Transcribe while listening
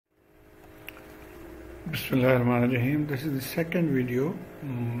Bismillahirrahmanirrahim. This is the second video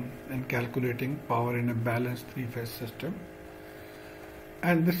in calculating power in a balanced three-phase system,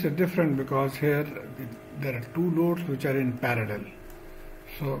 and this is different because here there are two loads which are in parallel,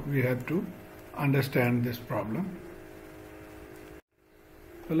 so we have to understand this problem.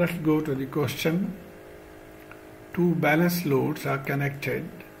 So let's go to the question. Two balanced loads are connected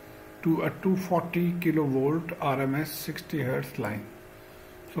to a 240 kilovolt RMS 60 Hz line.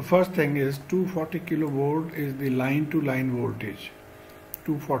 So first thing is 240 kilovolt is the line to line voltage,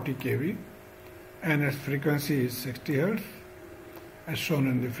 240 kV, and its frequency is 60 Hz as shown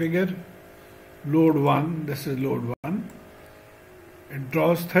in the figure. Load 1, this is load 1. It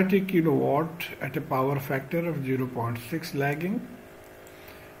draws 30 kilowatt at a power factor of 0.6 lagging,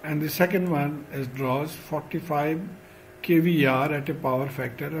 and the second one draws 45 kVAR at a power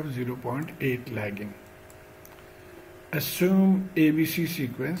factor of 0.8 lagging. Assume ABC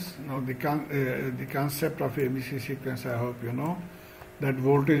sequence. Now the concept of ABC sequence, I hope you know, that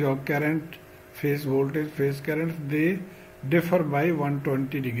voltage or current, phase voltage, phase current, they differ by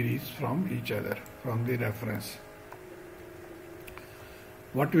 120 degrees from each other, from the reference.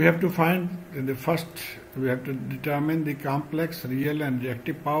 What we have to find in the first, we have to determine the complex, real and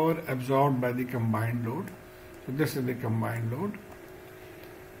reactive power absorbed by the combined load. So this is the combined load.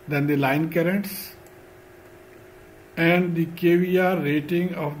 Then the line currents and the kVAR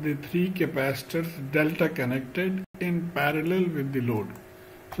rating of the three capacitors delta connected in parallel with the load.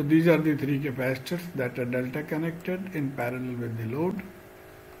 So these are the three capacitors that are delta connected in parallel with the load,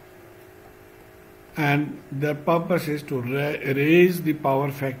 and their purpose is to raise the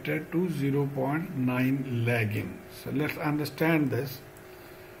power factor to 0.9 lagging. So let's understand this.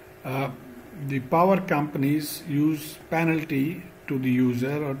 The power companies use penalty to the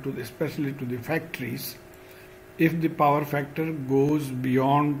user, or especially to the factories, if the power factor goes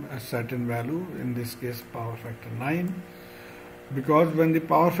beyond a certain value, in this case power factor 9, because when the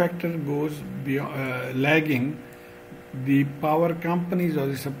power factor goes beyond, lagging, the power companies or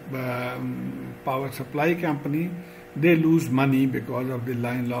the power supply company, they lose money because of the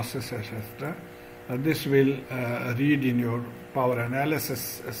line losses, etc. This will read in your power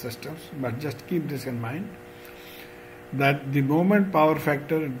analysis systems, but just keep this in mind, that the moment power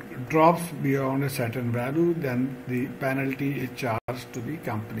factor drops beyond a certain value, then the penalty is charged to the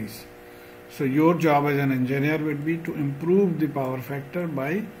companies. So your job as an engineer would be to improve the power factor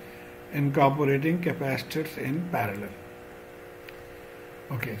by incorporating capacitors in parallel.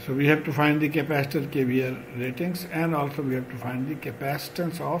 Okay, so we have to find the capacitor kVAR ratings, and also we have to find the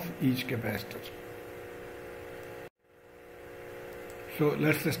capacitance of each capacitor. So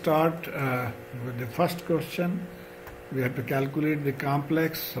let's start with the first question. We have to calculate the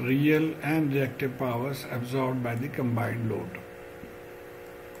complex, real and reactive powers absorbed by the combined load.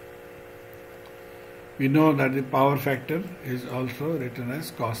 We know that the power factor is also written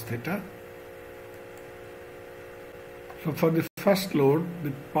as cos theta. So for the first load,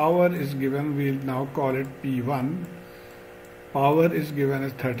 the power is given, we'll now call it P1. Power is given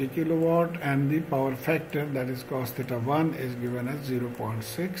as 30 kilowatt, and the power factor, that is cos theta 1, is given as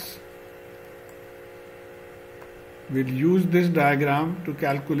 0.6. We'll use this diagram to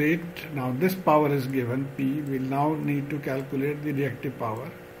calculate. Now this power is given P. We'll now need to calculate the reactive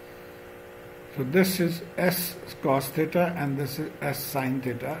power. So this is S cos theta and this is S sin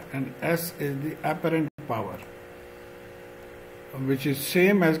theta, and S is the apparent power, which is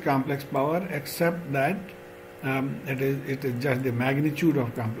same as complex power, except that it is just the magnitude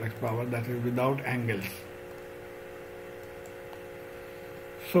of complex power, that is without angles.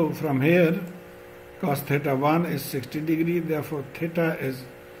 So from here, cos theta 1 is 60 degree, therefore theta is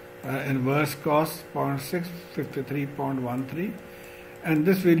inverse cos 0.6, 53.13, and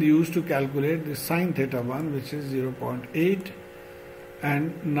this we'll use to calculate the sin theta 1, which is 0.8,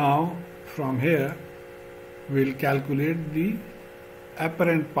 and now from here we'll calculate the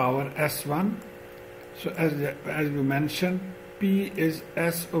apparent power S1. So as we mentioned, P is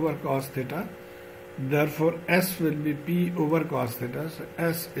S over cos theta, therefore S will be P over cos theta, so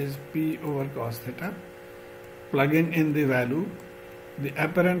S is P over cos theta. Plugging in the value, the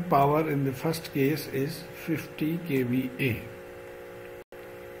apparent power in the first case is 50 kVA.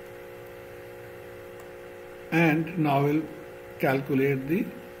 And now we'll calculate the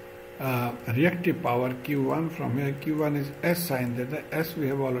reactive power Q1. From here Q1 is S sin theta, S we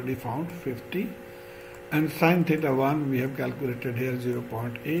have already found 50, and sin theta 1 we have calculated here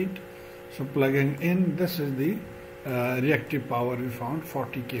 0.8. So plugging in, this is the reactive power we found,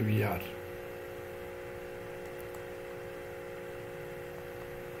 40 kVAR.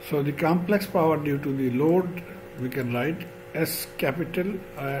 So the complex power due to the load, we can write S capital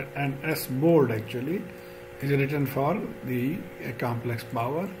and S bold actually is written for the complex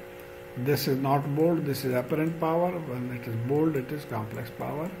power. This is not bold, this is apparent power. When it is bold, it is complex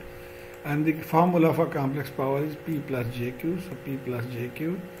power. And the formula for complex power is P plus JQ. So P plus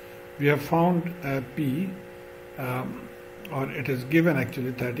JQ. We have found P, or it is given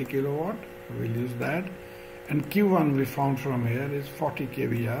actually 30 kilowatt. We'll use that. And Q1 we found from here is 40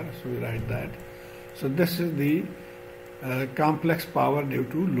 kVAR. So we write that. So this is the complex power due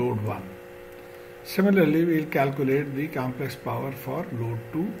to load 1. Similarly, we will calculate the complex power for load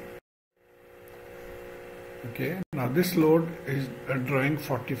 2. Okay, now this load is drawing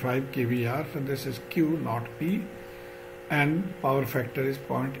 45 kVAR, so this is Q, not P, and power factor is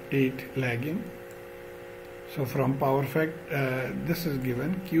 0.8 lagging. So from power factor, this is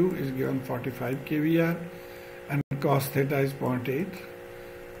given, Q is given 45 kVAR and cos theta is 0.8.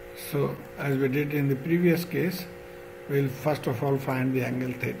 So as we did in the previous case, we will first of all find the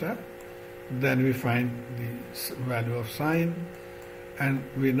angle theta, then we find the value of sine, and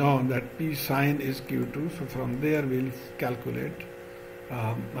we know that P sine is Q2, so from there we will calculate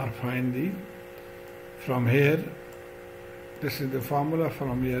or find the, from here, this is the formula,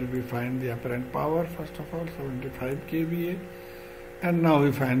 from here we find the apparent power first of all, 75 kVA, and now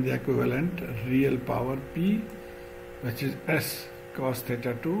we find the equivalent real power P, which is S cos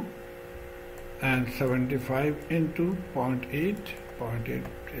theta 2, and 75 into 0.8, 0.8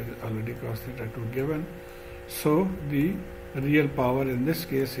 is already cos theta 2 given, so the real power in this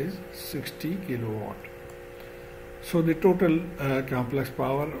case is 60 kilowatt. So the total complex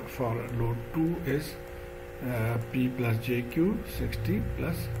power for load 2 is P plus JQ 60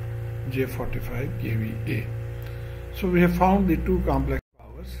 plus J45 kVA. So we have found the two complex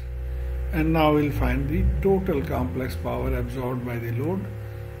powers, and now we'll find the total complex power absorbed by the load.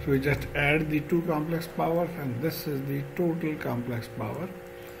 So we just add the two complex powers, and this is the total complex power.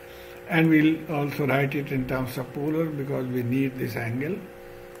 And we'll also write it in terms of polar because we need this angle.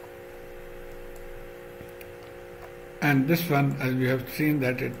 And this one, as we have seen,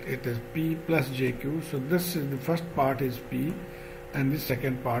 that it is P plus JQ. So this is the first part is P and the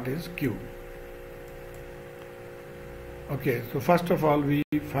second part is Q. Okay, so first of all we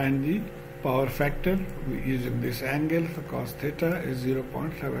find the power factor using this angle. So cos theta is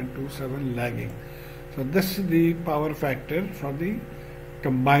 0.727 lagging. So this is the power factor for the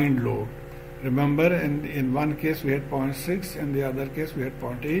combined load. Remember, in one case we had 0.6, in the other case we had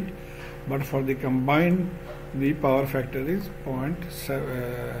 0.8, but for the combined the power factor is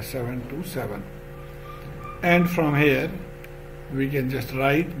 0.727. And from here we can just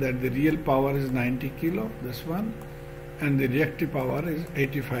write that the real power is 90 kilo, this one, and the reactive power is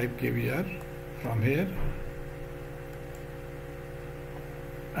 85 kVAR from here.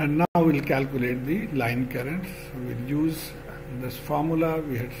 And now we'll calculate the line currents. So we'll use this formula.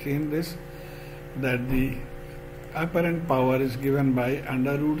 We had seen this, that the apparent power is given by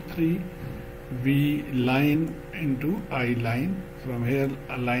under root 3 V line into I line. From here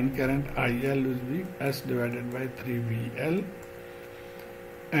a line current IL is the S divided by 3 VL,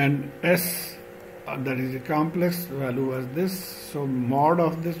 and S that is the complex value was this, so mod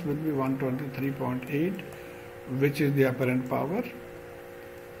of this will be 123.8, which is the apparent power.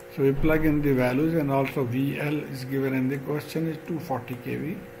 So we plug in the values, and also VL is given in the question is 240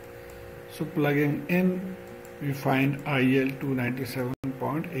 kV. So plugging in we find IL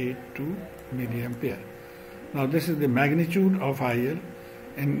 297.82 milliampere. Now this is the magnitude of IL,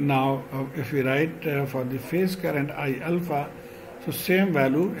 and now if we write for the phase current I alpha, so same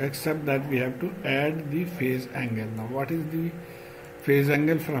value except that we have to add the phase angle. Now what is the phase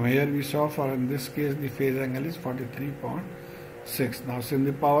angle? From here we saw, for in this case the phase angle is 43.6. Now since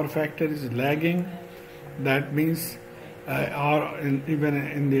the power factor is lagging, that means even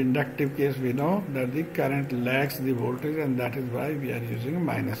in the inductive case we know that the current lags the voltage, and that is why we are using a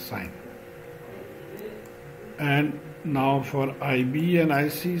minus sign. And now for IB and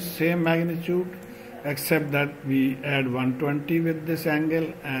IC, same magnitude, except that we add 120 with this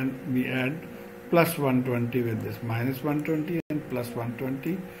angle, and we add plus 120 with this, minus 120 and plus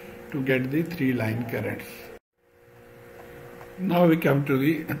 120 to get the three line currents. Now we come to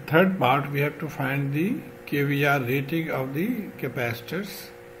the third part. We have to find the kVAR rating of the capacitors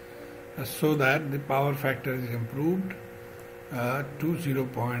so that the power factor is improved to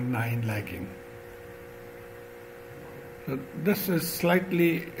 0.9 lagging. So this is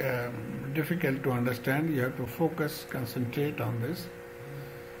slightly difficult to understand. You have to focus, concentrate on this.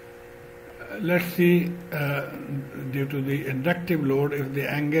 Let's see, due to the inductive load, if the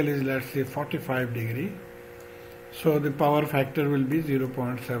angle is, let's say, 45 degree, so the power factor will be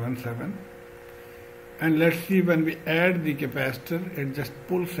 0.77. And let's see, when we add the capacitor, it just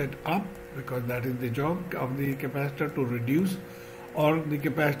pulls it up, because that is the job of the capacitor, to reduce, or the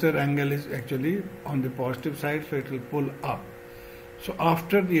capacitor angle is actually on the positive side, so it will pull up. So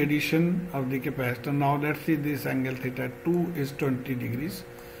after the addition of the capacitor, now let's see, this angle theta 2 is 20 degrees.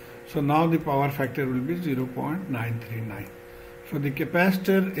 So now the power factor will be 0.939. So the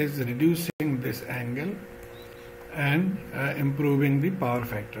capacitor is reducing this angle and improving the power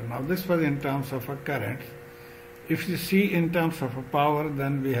factor. Now this was in terms of a current. If you see in terms of a power,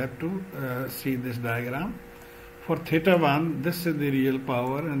 then we have to see this diagram. For theta 1, this is the real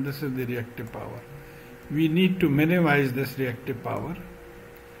power and this is the reactive power. We need to minimize this reactive power,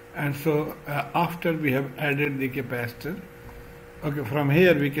 and so after we have added the capacitor, okay, from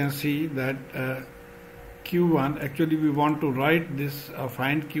here we can see that Q1, actually we want to write this,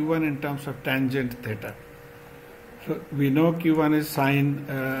 find Q1 in terms of tangent theta. So we know Q1 is sine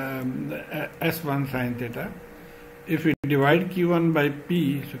S1 sine theta. If we divide Q1 by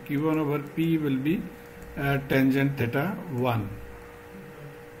P, so Q1 over P will be tangent theta 1.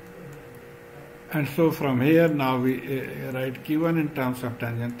 And so from here now we write Q1 in terms of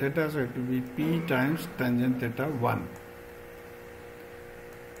tangent theta, so it will be P times tangent theta 1.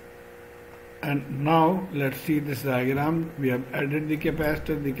 And now let's see this diagram. We have added the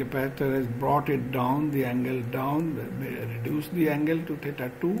capacitor has brought it down, the angle down, reduced the angle to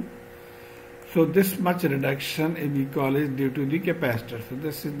theta 2. So this much reduction we call is due to the capacitor. So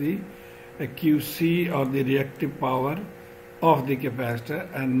this is the QC, or the reactive power of the capacitor,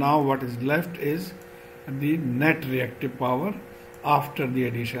 and now what is left is the net reactive power after the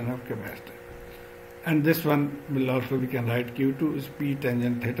addition of capacitor. And this one will also, we can write Q2 is P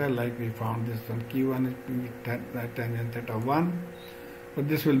tangent theta, like we found this one. Q1 is P tangent theta 1, but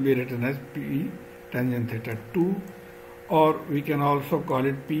this will be written as P tangent theta 2, or we can also call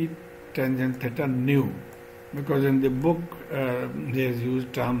it P tangent theta nu, because in the book they has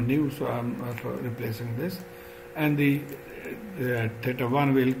used term nu, so I am also replacing this, and the theta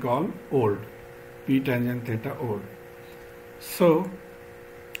 1 will call old, P tangent theta old. So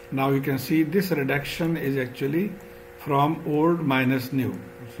now you can see this reduction is actually from old minus new.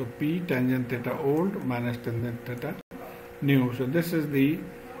 So P tangent theta old minus tangent theta new. So this is the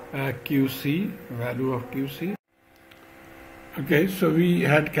QC, value of QC. Okay, so we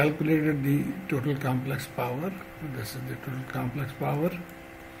had calculated the total complex power. This is the total complex power.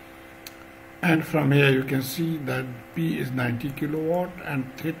 And from here you can see that P is 90 kilowatt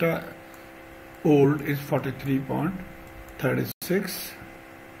and theta old is 43.36.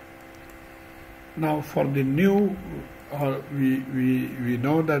 Now for the new, we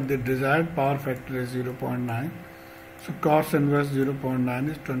know that the desired power factor is 0.9. So cos inverse 0.9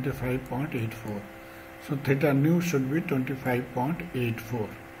 is 25.84. So theta nu should be 25.84.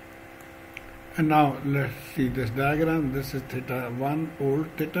 And now let's see this diagram. This is theta 1 old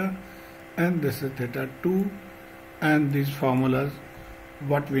theta, and this is theta 2, and these formulas,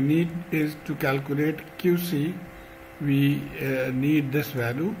 what we need is to calculate QC. We need this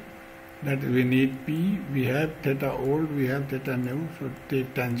value, that we need P, we have theta old, we have theta new, so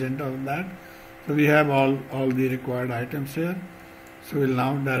take tangent of that. So we have all the required items here. So we'll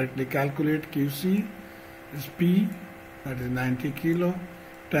now directly calculate QC is P, that is 90 kilo,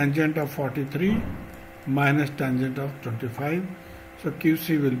 tangent of 43 minus tangent of 25. So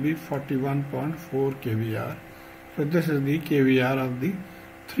QC will be 41.4 kVAR. So this is the kVAR of the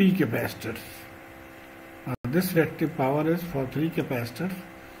 3 capacitors. Now this reactive power is for 3 capacitors.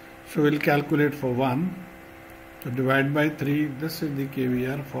 So we'll calculate for 1. So divide by 3, this is the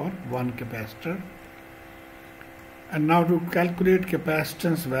kVAR for 1 capacitor. And now to calculate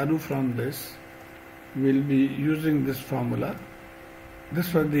capacitance value from this, we'll be using this formula.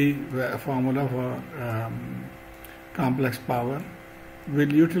 This was the formula for complex power.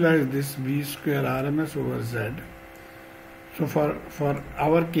 We'll utilize this V square RMS over Z. So for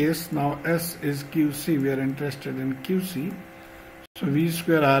our case now, S is QC, we are interested in QC. So V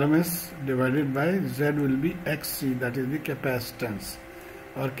square RMS divided by Z will be XC, that is the capacitance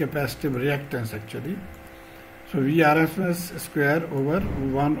or capacitive reactance actually. So V RMS square over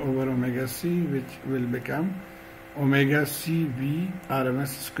 1 over omega C, which will become omega C V RMS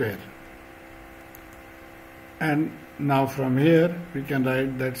square. And now from here we can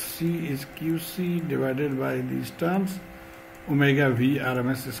write that C is QC divided by these terms, omega V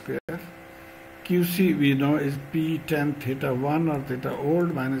RMS square. QC we know is P tan theta 1 or theta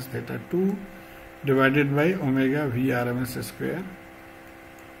old minus theta 2 divided by omega V RMS square.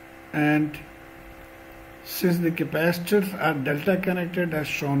 And since the capacitors are delta connected as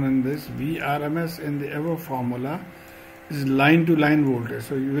shown in this, V RMS in the above formula is line to line voltage.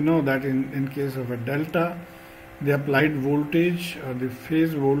 So you know that in case of a delta, the applied voltage or the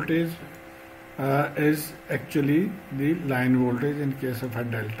phase voltage is actually the line voltage in case of a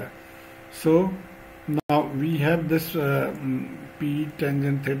delta. So now we have this P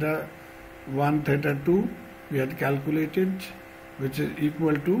tangent theta 1 theta 2 we had calculated, which is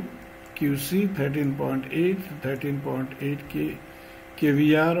equal to QC 13.8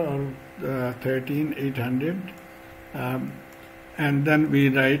 kVAR or 13800, and then we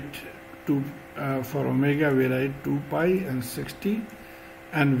write for omega we write 2 pi and 60,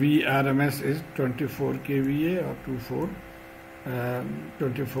 and VRMS is 24 kVA or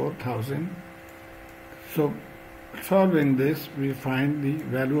 24,000. So solving this, we find the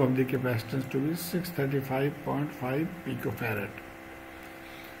value of the capacitance to be 635.5 picofarad.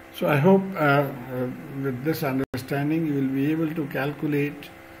 So I hope with this understanding you will be able to calculate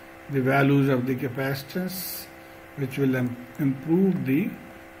the values of the capacitance, which will improve the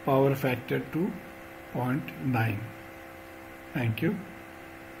power factor to 0.9. Thank you.